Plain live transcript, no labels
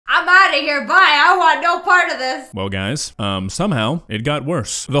I'm out of here, bye, I want no part of this. Well guys, somehow it got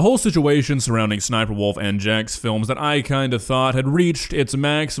worse. The whole situation surrounding SSSniperwolf and Jack's films that I kinda thought had reached its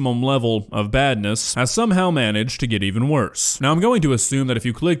maximum level of badness has somehow managed to get even worse. Now I'm going to assume that if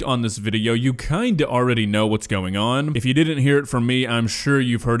you clicked on this video, you kinda already know what's going on. If you didn't hear it from me, I'm sure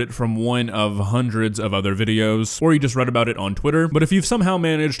you've heard it from one of hundreds of other videos, or you just read about it on Twitter. But if you've somehow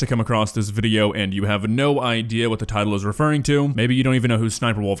managed to come across this video and you have no idea what the title is referring to, maybe you don't even know who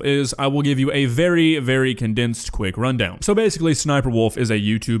SSniperwolf is, I will give you a very, very condensed quick rundown. So basically, SSniperwolf is a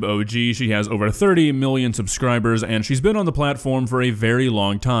YouTube OG. She has over 30 million subscribers, and she's been on the platform for a very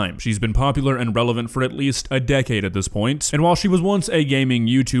long time. She's been popular and relevant for at least a decade at this point. And while she was once a gaming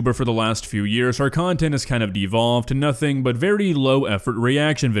YouTuber for the last few years, her content has kind of devolved to nothing but very low-effort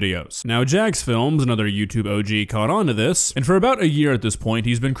reaction videos. Now, Jack's Films, another YouTube OG, caught on to this, and for about a year at this point,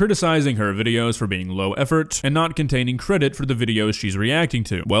 he's been criticizing her videos for being low-effort and not containing credit for the videos she's reacting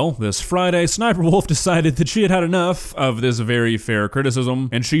to. Well, this Friday, SSniperwolf decided that she had had enough of this very fair criticism,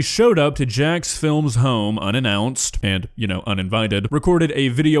 and she showed up to Jack's Films' home unannounced and, you know, uninvited, recorded a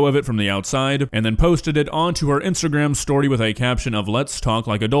video of it from the outside, and then posted it onto her Instagram story with a caption of "Let's talk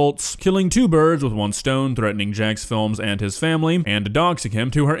like adults," killing two birds with one stone, threatening Jack's Films and his family, and doxing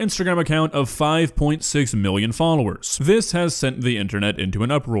him to her Instagram account of 5.6 million followers. This has sent the internet into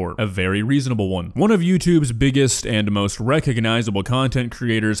an uproar, a very reasonable one. One of YouTube's biggest and most recognizable content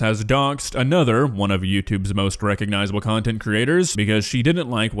creators has doxed another one of YouTube's most recognizable content creators because she didn't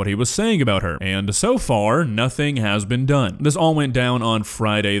like what he was saying about her, and so far, nothing has been done. This all went down on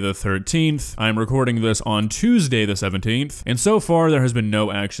Friday the 13th. I'm recording this on Tuesday the 17th, and so far there has been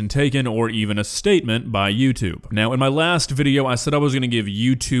no action taken or even a statement by YouTube. Now, in my last video, I said I was going to give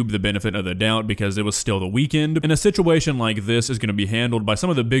YouTube the benefit of the doubt because it was still the weekend, and a situation like this is going to be handled by some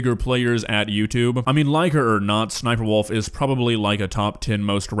of the bigger players at YouTube. I mean, like her or not, SSniperwolf is probably like a top 10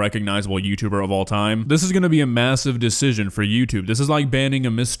 most recognizable YouTuber of all time. This is going to be a massive decision for YouTube. This is like banning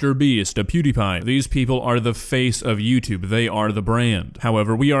a Mr. Beast, a PewDiePie. These people are the face of YouTube. They are the brand.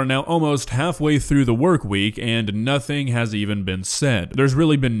 However, we are now almost halfway through the work week and nothing has even been said. There's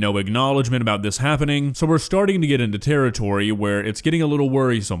really been no acknowledgement about this happening, so we're starting to get into territory where it's getting a little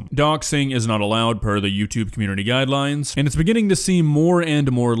worrisome. Doxing is not allowed per the YouTube community guidelines, and it's beginning to seem more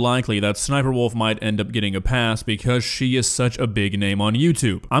and more likely that SSniperwolf might end up getting a pass because she is such a big name on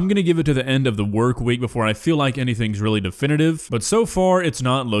YouTube. I'm gonna give it to the end of the work week before I feel like anything's really definitive, but so far it's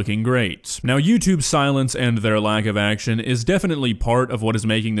not looking great. Now, YouTube's silence and their lack of action is definitely part of what is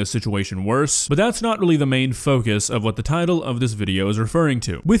making this situation worse, but that's not really the main focus of what the title of this video is referring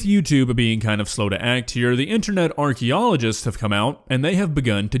to. With YouTube being kind of slow to act here, the internet archaeologists have come out and they have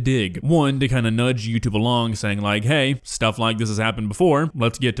begun to dig. One, to kind of nudge YouTube along, saying like, hey, stuff like this has happened before,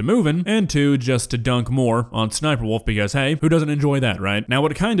 let's get to moving, and two, just to dunk more on SSniperwolf because, hey, who doesn't enjoy that, right? Now,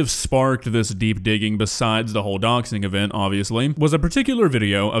 what kind of sparked this deep digging, besides the whole doxing event, obviously, was a particular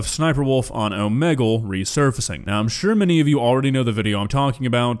video of SSniperwolf on Omegle resurfacing. Now, I'm sure many of you already know the video I'm talking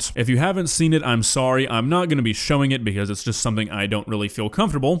about. If you haven't seen it, I'm sorry. I'm not going to be showing it because it's just something I don't really feel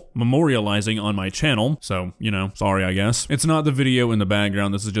comfortable memorializing on my channel. So, you know, sorry, I guess. It's not the video in the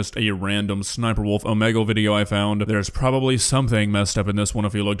background. This is just a random SSniperwolf Omegle video I found. There's probably something messed up in this one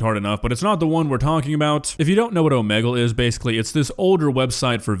if you looked hard enough, but it's not the one we're talking about. If you don't know what Omegle is, basically, it's this older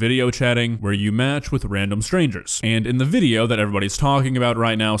website for video chatting where you match with random strangers. And in the video that everybody's talking about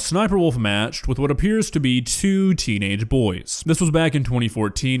right now, SSniperwolf matched with what appears to be two teenage boys. This was back in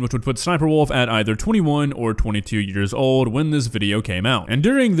 2014, which would put SSniperwolf at either 21 or 22 years old when this video came out. And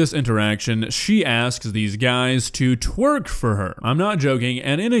during this interaction, she asks these guys to twerk for her. I'm not joking,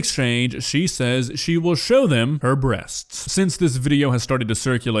 and in exchange, she says she will show them her breasts. Since this video has started to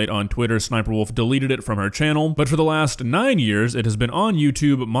circulate on Twitter, SSniperwolf deleted it from her channel, but for the last 9 years, it has been on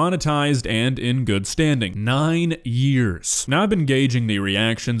YouTube, monetized, and in good standing. 9 years. Now, I've been gauging the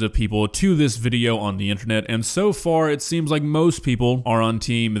reactions of people to this video on the internet, and so far, it seems like most people are on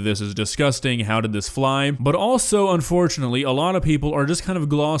team "this is disgusting, how did this fly?" But also, unfortunately, a lot of people are just kind of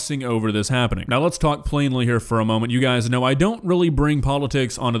glossing over this happening. Now, let's talk plainly here for a moment. You guys know I don't really bring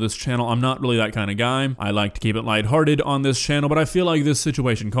politics onto this channel. I'm not really that kind of guy. I like to keep it lighthearted on this channel, but I feel like this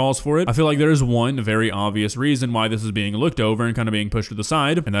situation calls for it. I feel like there is one very obvious reason why this is being looked over and kind of being pushed to the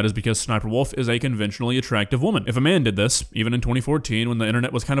side, and that is because SSniperwolf is a conventionally attractive woman. If a man did this, even in 2014, when the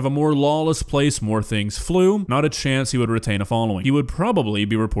internet was kind of a more lawless place, more things flew, not a chance he would retain a following. He would probably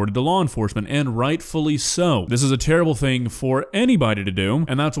be reported to law enforcement, and rightfully so. This is a terrible thing for anybody to do,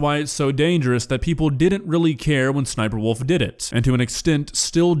 and that's why it's so dangerous that people didn't really care when SSniperwolf did it, and to an extent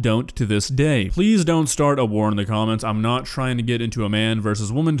still don't to this day. Please don't start a war in the comments. I'm not trying to get into a man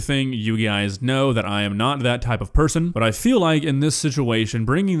versus woman thing. You guys know that I am not that type of person, but I feel like in this situation,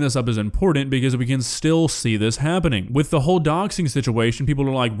 bringing this up is important because we can still see this happening. With the whole doxing situation, people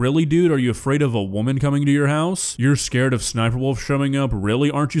are like, really, dude, are you afraid of a woman coming to your house? You're scared of SSSniperwolf showing up?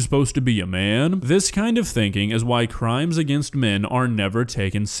 Really? Aren't you supposed to be a man? This kind of thinking is why crimes against men are never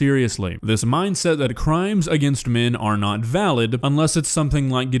taken seriously. This mindset that crimes against men are not valid unless it's something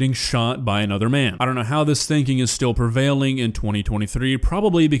like getting shot by another man. I don't know how this thinking is still prevailing in 2023,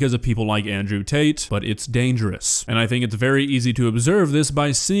 probably because of people like Andrew Tate, but it's dangerous. And I think it's very easy to observe this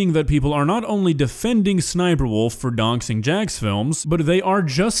by seeing that people are not only defending SSniperwolf for doxing Jack's films, but they are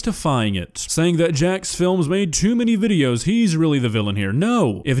justifying it, saying that Jack's films made too many videos, he's really the villain here.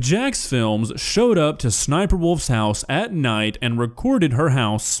 No, if Jack's films showed up to SSniperwolf's house at night and recorded her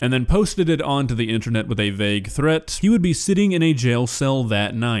house and then posted it onto the internet with a vague threat, he would be sitting in a jail cell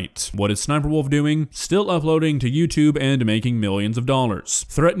that night. What is SSniperwolf doing? Still uploading to YouTube and making millions of dollars.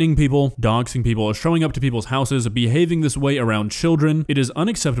 Threatening people, doxing people, showing up to people's houses, behaving this way around children. It is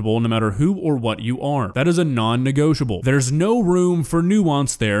unacceptable no matter who or what you are. That is a non-negotiable. There's no room for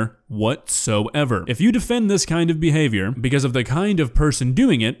nuance there whatsoever. If you defend this kind of behavior because of the kind of person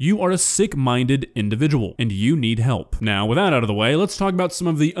doing it, you are a sick-minded individual and you need help. Now, with that out of the way, let's talk about some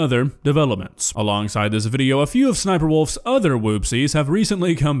of the other developments. Alongside this video, a few of SSniperwolf's other whoopsies have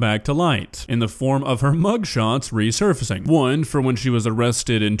recently come back to light in the form of her mugshots resurfacing. One for when she was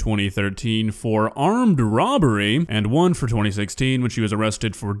arrested in 2013 for armed robbery, and one for 2016 when she was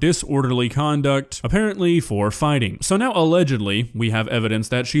arrested for disorderly conduct, apparently for fighting. So now allegedly, we have evidence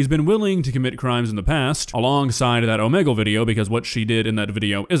that she's been willing to commit crimes in the past, alongside that Omegle video, because what she did in that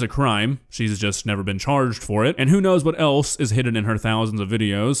video is a crime. She's just never been charged for it, and who knows what else is hidden in her thousands of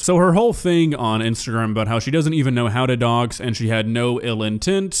videos. So her whole thing on Instagram about how she doesn't even know how to dox and she had no ill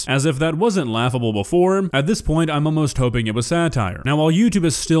intent, as if that wasn't laughable before, at this point I'm almost hoping it was satire. Now, while YouTube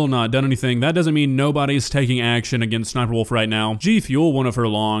has still not done anything, that doesn't mean nobody's taking action against SSniperwolf right now. G Fuel, one of her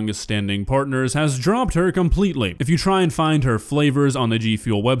long-standing partners, has dropped her completely. If you try and find her flavors on the G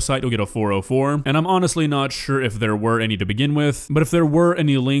Fuel website, you'll get a 404, and I'm honestly not sure if there were any to begin with, but if there were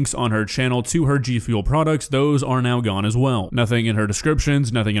any links on her channel to her G Fuel products, those are now gone as well. Nothing in her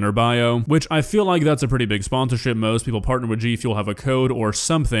descriptions, nothing in her bio, which I feel like that's a pretty big sponsorship. Most people partner with G Fuel have a code or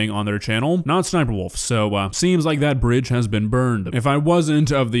something on their channel, not SSniperwolf, so seems like that bridge has been burned. If I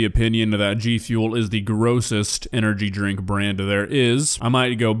wasn't of the opinion that G Fuel is the grossest energy drink brand there is, I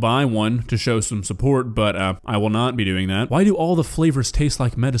might go buy one to show some support, but I will not be doing that. Why do all the flavors taste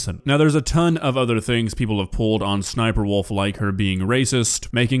like medicine? Now, there's a ton of other things people have pulled on SSniperwolf, like her being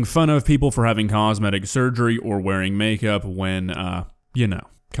racist, making fun of people for having cosmetic surgery or wearing makeup when, you know.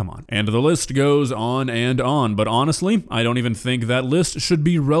 Come on. And the list goes on, but honestly, I don't even think that list should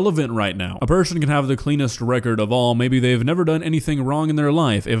be relevant right now. A person can have the cleanest record of all, maybe they've never done anything wrong in their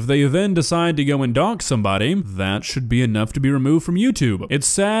life. If they then decide to go and dox somebody, that should be enough to be removed from YouTube. It's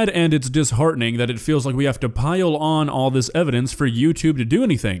sad and it's disheartening that it feels like we have to pile on all this evidence for YouTube to do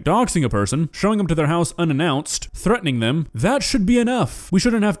anything. Doxing a person, showing up to their house unannounced, threatening them, that should be enough. We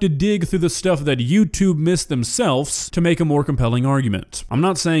shouldn't have to dig through the stuff that YouTube missed themselves to make a more compelling argument. I'm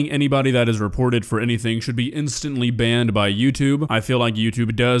not saying anybody that is reported for anything should be instantly banned by YouTube. I feel like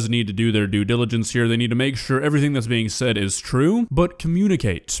YouTube does need to do their due diligence here. They need to make sure everything that's being said is true, but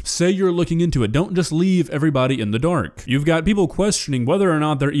communicate. Say you're looking into it. Don't just leave everybody in the dark. You've got people questioning whether or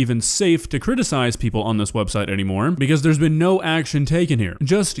not they're even safe to criticize people on this website anymore because there's been no action taken here.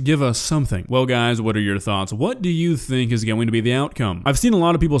 Just give us something. Well, guys, what are your thoughts? What do you think is going to be the outcome? I've seen a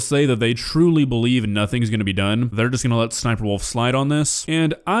lot of people say that they truly believe nothing's going to be done. They're just going to let SSniperwolf slide on this,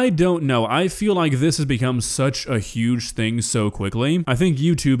 and I don't know. I feel like this has become such a huge thing so quickly. I think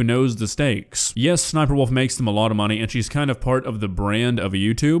YouTube knows the stakes. Yes, SSniperwolf makes them a lot of money, and she's kind of part of the brand of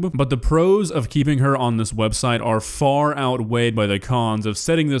YouTube, but the pros of keeping her on this website are far outweighed by the cons of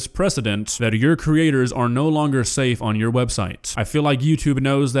setting this precedent that your creators are no longer safe on your website. I feel like YouTube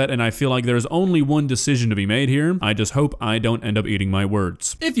knows that, and I feel like there's only one decision to be made here. I just hope I don't end up eating my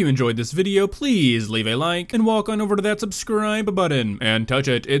words. If you enjoyed this video, please leave a like and walk on over to that subscribe button and touch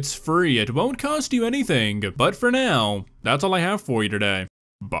it. It's free. It won't cost you anything. But for now, that's all I have for you today.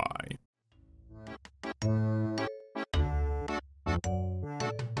 Bye.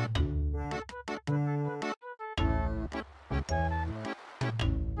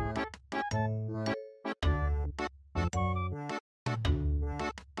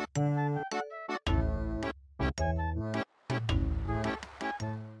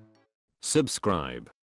 Subscribe.